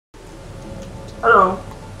Hello.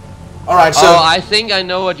 Alright, so... Oh, I think I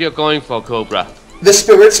know what you're going for, Cobra. The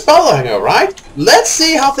spirit's following her, right? Let's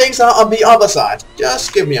see how things are on the other side.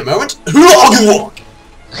 Just give me a moment.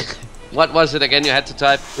 What was it again you had to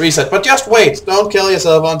type? Reset, but just wait. Don't kill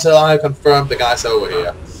yourself until I confirm the guy's over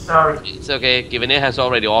here. Sorry. It's okay, Givenet has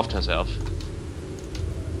already offed herself.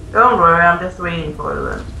 Don't worry, I'm just waiting for you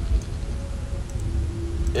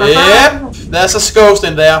then. Yep, there's a ghost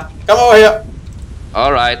in there. Come over here.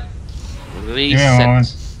 Alright.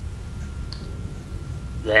 Reset.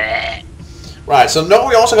 Bleh. Right, so now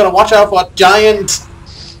we also gotta watch out for a giant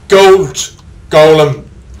gold golem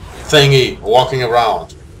thingy walking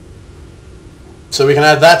around. So we can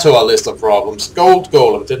add that to our list of problems. Gold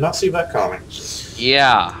golem, did not see that coming.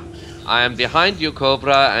 Yeah. I am behind you,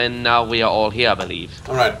 Cobra, and now we are all here, I believe.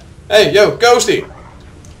 Alright. Hey, yo, Ghosty!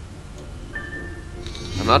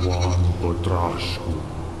 I'm not...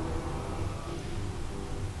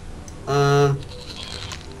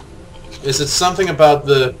 Is it something about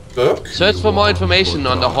the book? Search for more information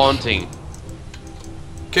on the haunting.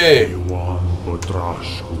 Okay.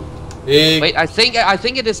 Wait, I think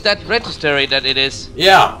it is that registry that it is.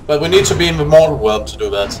 Yeah, but we need to be in the mortal world to do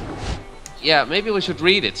that. Yeah, maybe we should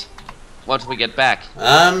read it once we get back.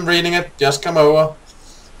 I'm reading it. Just come over.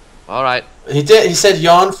 All right. He said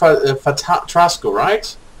Jan Trasco,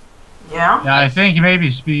 right? Yeah? Yeah, I think he may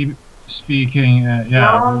be speaking.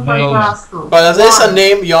 Jan names. Fatrasco. But there is a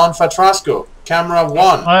name, Jan Fatrasco. Camera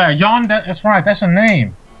 1. Jan, that's right. That's a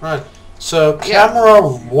name. Right. So, camera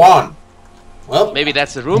 1. Well, Maybe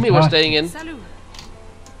that's the room he was staying in.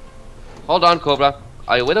 Hold on, Cobra.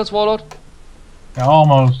 Are you with us, Warlord? Yeah,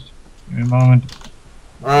 almost. In a moment.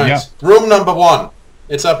 right. Yeah. Room number 1.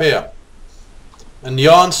 It's up here. And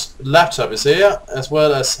Jan's laptop is here, as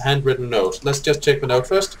well as handwritten note. Let's just check the note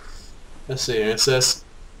first. Let's see. It says,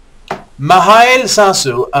 Mihail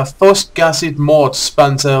Sasu er forskasit mord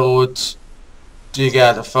spanterud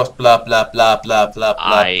digat first blah blah blah blah blah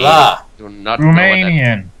blah blah. Do not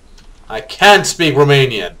Romanian. I can't speak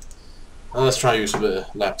Romanian. Well, let's try use the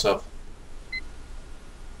laptop.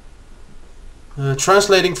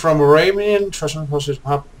 Translating from Romanian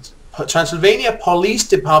Transylvania Police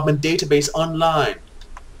Department database online.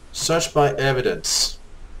 Search by evidence.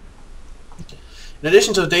 In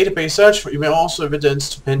addition to the database search, you may also evidence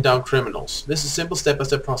to pin down criminals. This is a simple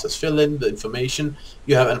step-by-step process. Fill in the information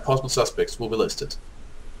you have and possible suspects will be listed.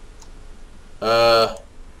 Where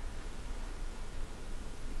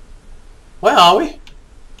are we?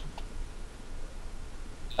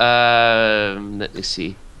 Let me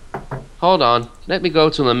see. Hold on. Let me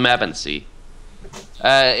go to the map and see.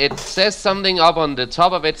 It says something up on the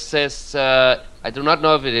top of it. Says I do not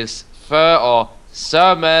know if it is Fur or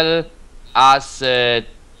Sermel as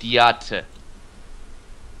Diate.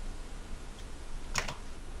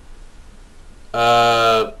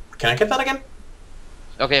 Can I get that again?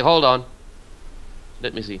 Okay, hold on.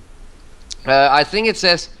 Let me see. I think it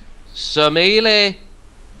says Sermele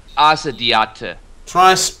Asediate.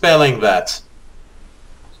 Try spelling that.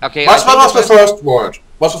 Okay. What was the first word?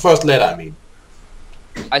 What's the first letter, I mean?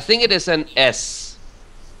 I think it is an S.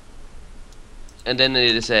 And then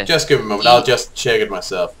it is a... Just give me a moment, I'll just check it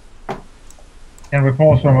myself. Can we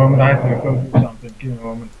pause for a moment? I have to go do something. Give me a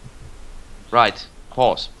moment. Right.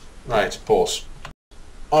 Pause. Right, pause.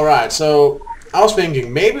 Alright, so I was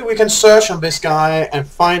thinking, maybe we can search on this guy and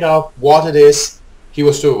find out what it is he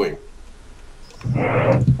was doing.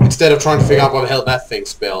 Instead of trying to figure out what the hell that thing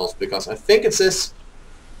spells, because I think it says...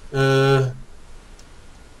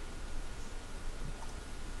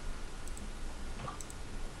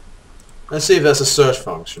 let's see if there's a search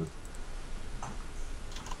function.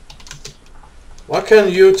 What can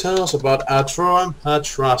you tell us about Arturan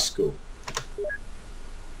Patrascu?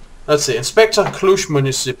 Let's see. Inspector Cluj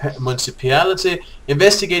Municipality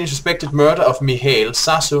investigating suspected murder of Mihail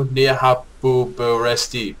Sasu near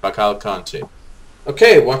Habuberesti, Bakal County.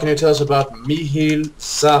 Okay, what can you tell us about Mihail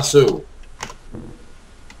Sasu?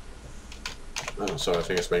 Oh, sorry, I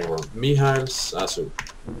think I'm spelling wrong. Mihail Sasu.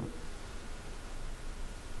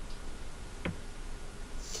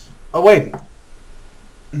 Oh, wait.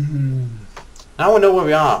 Now we know where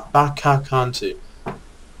we are. Bakal County.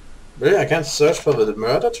 Really? I can't search for the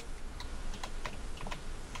murdered?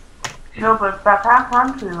 No, but Bakar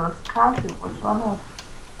County was one of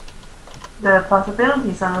the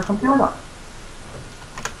possibilities on the computer.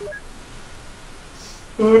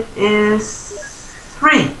 It is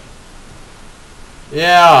 3.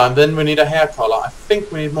 Yeah, and then we need a hair color. I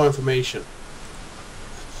think we need more information.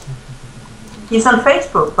 He's on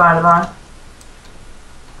Facebook, by the way.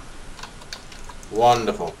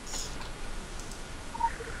 Wonderful.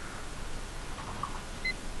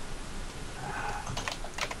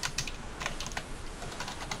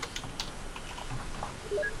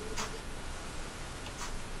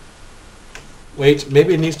 Wait,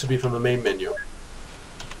 maybe it needs to be from the main menu.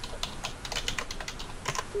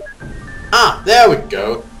 Ah, there we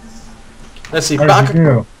go. Let's see. What did you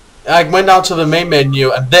do? I went out to the main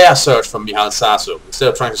menu and there I searched for Mihail Sasu instead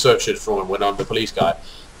of trying to search it for when on the police guy.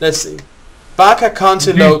 Let's see. Baka Could you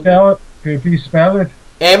Conti spell it? Could you please spell it?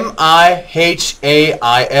 Mihail.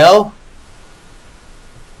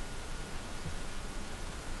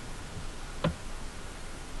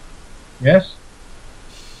 Yes?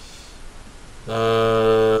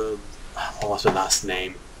 What was the last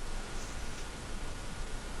name?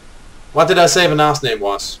 What did I say the last name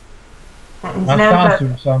was? His name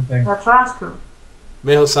Masasu something. Petrascu.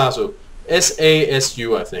 Mihail Sasu.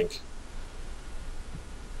 S-A-S-U, I think.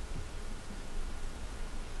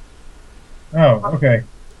 Oh, okay.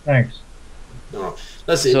 Thanks. No.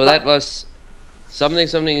 Let's see. So that was something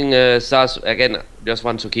Sasu again. Just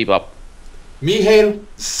want to keep up. Mihail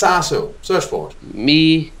Sasu. Search for it.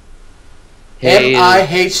 Mihail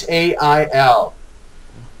M-I-H-A-I-L.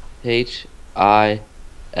 H-I-L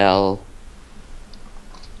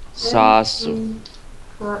Sasu.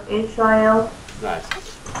 H-I-L. Right.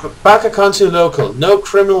 Baka Conti local. No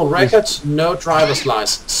criminal records, no driver's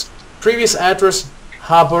license. Previous address,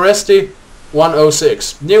 Harboresti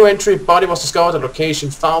 106. New entry, body was discovered at location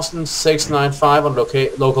 1695 on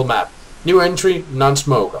local map. New entry,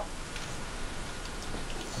 non-smoker.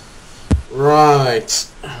 Right.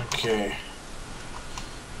 Okay.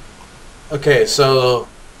 Okay, so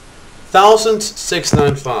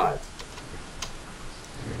 1695.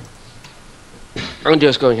 I'm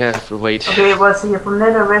just going to have to wait. Okay, was he a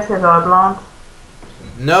brunette, a redhead, or a blonde?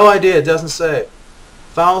 No idea, it doesn't say.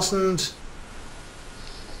 1006.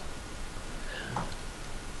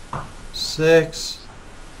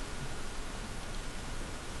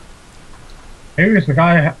 Here is the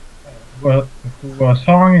guy who was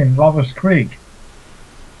hung in Lovers Creek.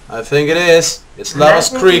 I think it is. It's Lovers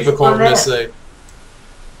Creek, according to this thing.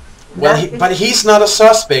 Well, but he's not a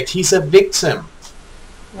suspect, he's a victim.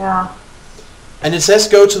 Yeah. And it says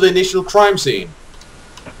go to the initial crime scene.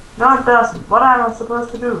 No, it doesn't. What am I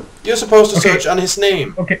supposed to do? You're supposed to Okay. search on his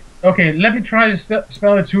name. Okay, let me try to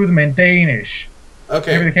spell it to them in Danish. Maybe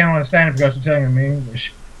Okay. they can't understand it because I'm telling them in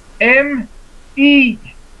English. M-E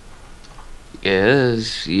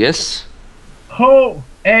Yes,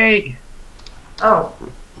 H-A Oh,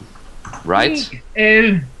 right.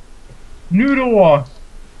 L Nudor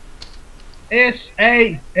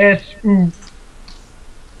S-A-S-U.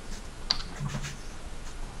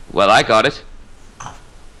 Well, I got it.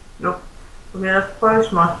 look. Okay, that's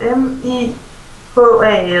first month.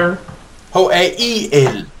 M-E-H-A-L.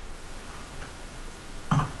 H-A-I-L.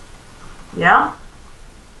 Yeah?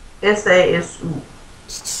 S-A-S-U.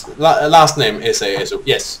 Last name S-A-S-U.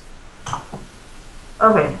 Yes.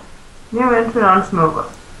 Okay. New entry on smoker.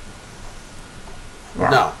 Yeah.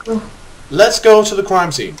 Now, let's go to the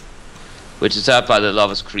crime scene. Which is up by the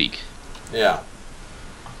Lovers Creek. Yeah.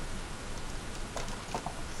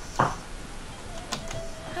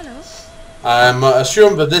 I'm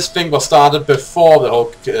assuming that this thing was started before the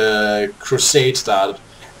whole crusade started.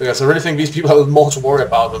 Because I really think these people have more to worry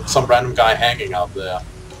about than some random guy hanging out there.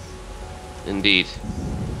 Indeed.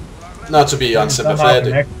 Not to be Somehow unsympathetic.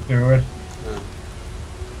 connected to it.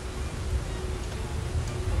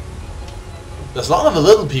 There's a lot of the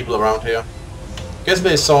little people around here. Guess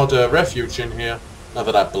they sought refuge in here. Not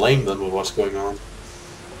that I blame them with what's going on.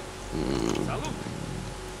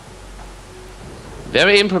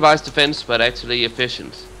 Very improvised defense, but actually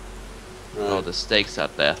efficient. Right. Oh, the stakes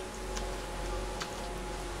out there.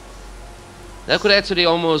 That could actually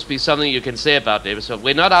almost be something you can say about the episode.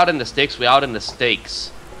 We're not out in the sticks, we're out in the stakes.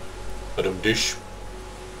 But dish.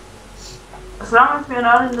 As long as we're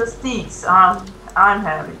not in the sticks, I'm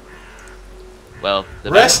happy. Well,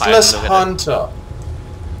 the Restless vampires look at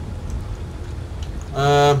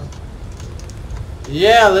Hunter.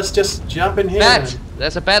 Yeah, let's just jump in it. here. Bat!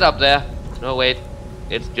 There's a bat up there. No, wait.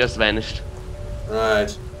 It's just vanished.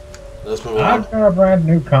 Right. Let's move I've on. got a brand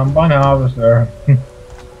new combine harvester.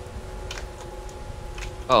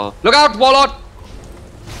 Oh, look out, Warlord!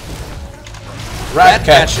 Rat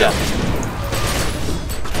catcher.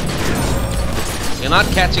 You're not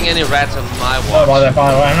catching any rats on my Sorry about watch. that,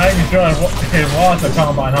 by the way. I'm not even sure it was a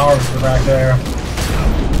combine harvester back there.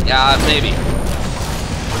 Yeah, maybe.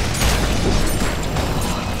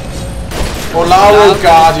 Olaru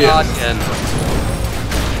Guardian.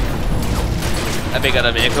 A bigger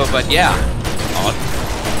than vehicle, but yeah. Odd.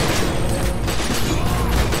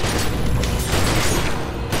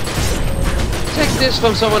 Take this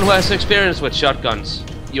from someone who has experience with shotguns.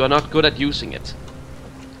 You are not good at using it.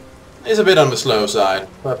 It's a bit on the slow side,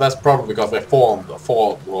 but that's probably because they formed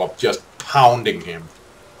or just pounding him.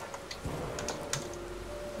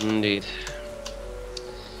 Indeed.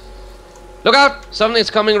 Look out! Something's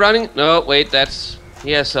coming running. No, wait,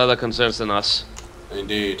 he has other concerns than us.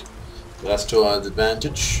 Indeed. That's to our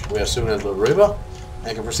advantage. We are soon at the river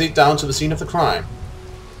and can proceed down to the scene of the crime.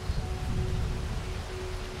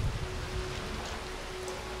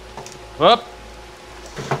 Up.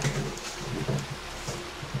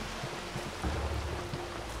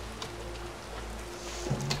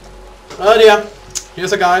 Oh dear.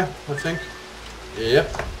 Here's a guy, I think.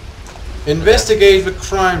 Yep. Investigate the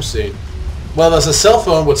crime scene. Well, there's a cell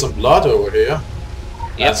phone with some blood over here.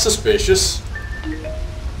 Yep. That's suspicious.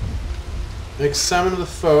 Examine the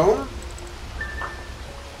phone.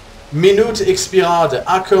 Minute expirate.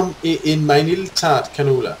 Acum e in mainiltat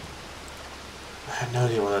canula. I have no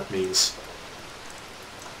idea what that means.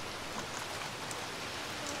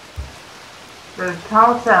 The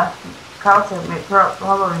counter may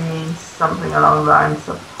probably means something along the lines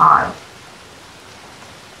of high.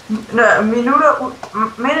 No,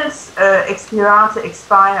 minutes expirate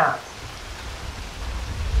expired.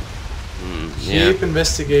 Yeah. Keep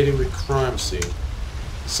investigating the crime scene.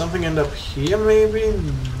 Something end up here, maybe?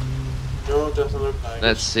 No, it doesn't look like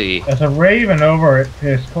Let's see. There's a raven over at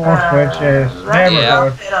his course, which is That's never Yeah.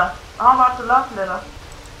 good. love letter. How about the love letter?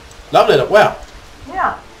 Love letter, where?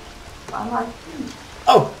 Yeah. I'm like,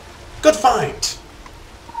 Oh, good find.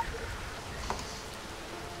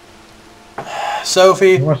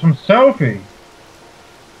 Sophie. It was from Sophie.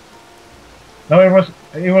 No,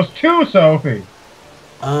 it was to Sophie.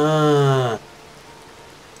 Ah.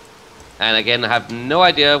 And again, I have no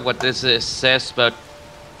idea what this says, but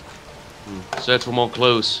search for more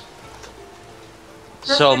clues.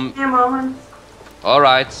 just So, give me a moment. all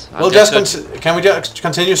right. I'm We'll just just can we just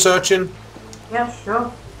continue searching? Yeah,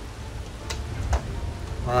 sure.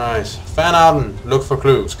 Right. Van Arden, look for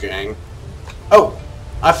clues, gang. Oh,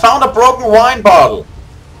 I found a broken wine bottle.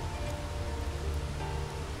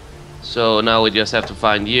 So now we just have to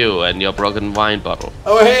find you and your broken wine bottle.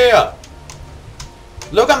 Over here.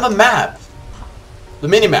 Look on the map. The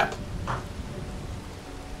mini-map.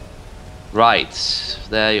 Right,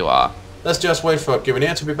 there you are. Let's just wait for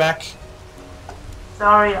Givernier to be back.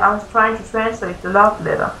 Sorry, I was trying to translate the love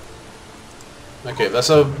letter. Okay, there's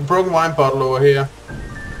a broken wine bottle over here.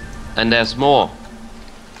 And there's more.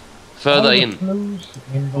 Further All the in, clues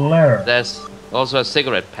in the letter. there's also a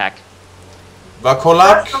cigarette pack.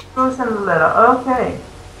 Vakolak. That's the clues in the letter. Okay.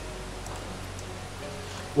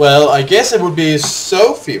 Well, I guess it would be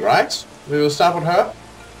Sophie, right? We will start with her.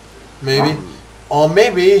 Maybe. Or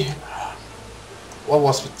maybe... What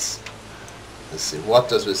was it? Let's see, what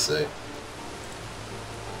does this say?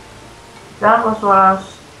 That was what I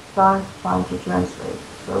was trying to translate.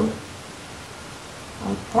 So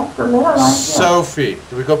I kept the letter right here. Sophie.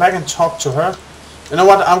 Do we go back and talk to her? You know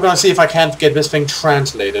what? I'm gonna see if I can't get this thing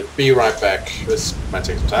translated. Be right back. This might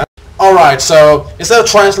take some time. Alright, so instead of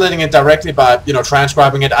translating it directly by,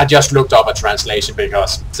 transcribing it, I just looked up a translation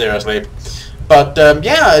because, seriously. But,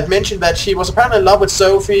 yeah, it mentioned that she was apparently in love with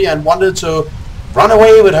Sophie and wanted to run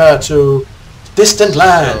away with her to distant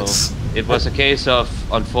lands. So it was a case of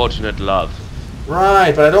unfortunate love.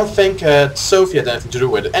 Right, but I don't think Sophie had anything to do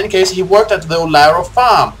with it. In any case, he worked at the Olaro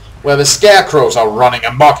farm, where the scarecrows are running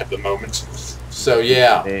amok at the moment. So,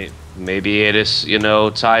 yeah. Maybe it is,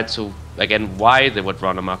 tied to, again, why they would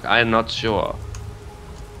run amok. I'm not sure.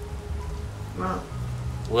 Well,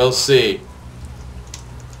 We'll see.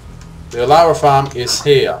 The Olaro farm is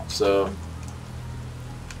here, so...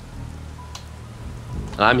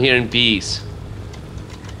 I'm hearing bees.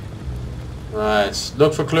 Right,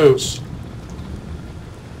 look for clues.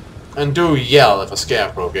 And do yell if a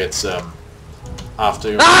scarecrow gets,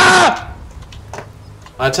 after you. Ah!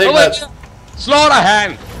 I take Oh, that... wait. Slaughter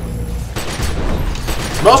hand!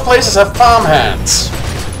 Most places have farm hands.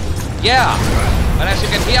 Yeah, but as you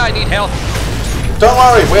can hear, I need help. Don't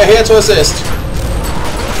worry, we're here to assist.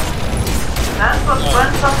 that's what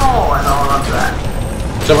friends are for and all of that.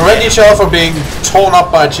 To prevent each other from being torn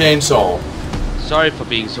up by a chainsaw. Sorry for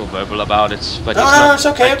being so verbal about it, but No, it's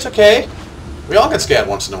okay, it's okay. We all get scared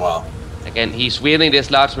once in a while. Again, he's wielding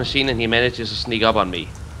this large machine and he manages to sneak up on me.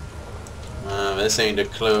 This ain't a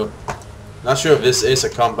clue. Not sure if this is a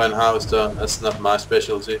combine harvester. That's not my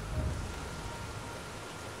specialty.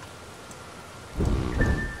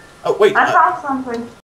 Oh, wait. I found something.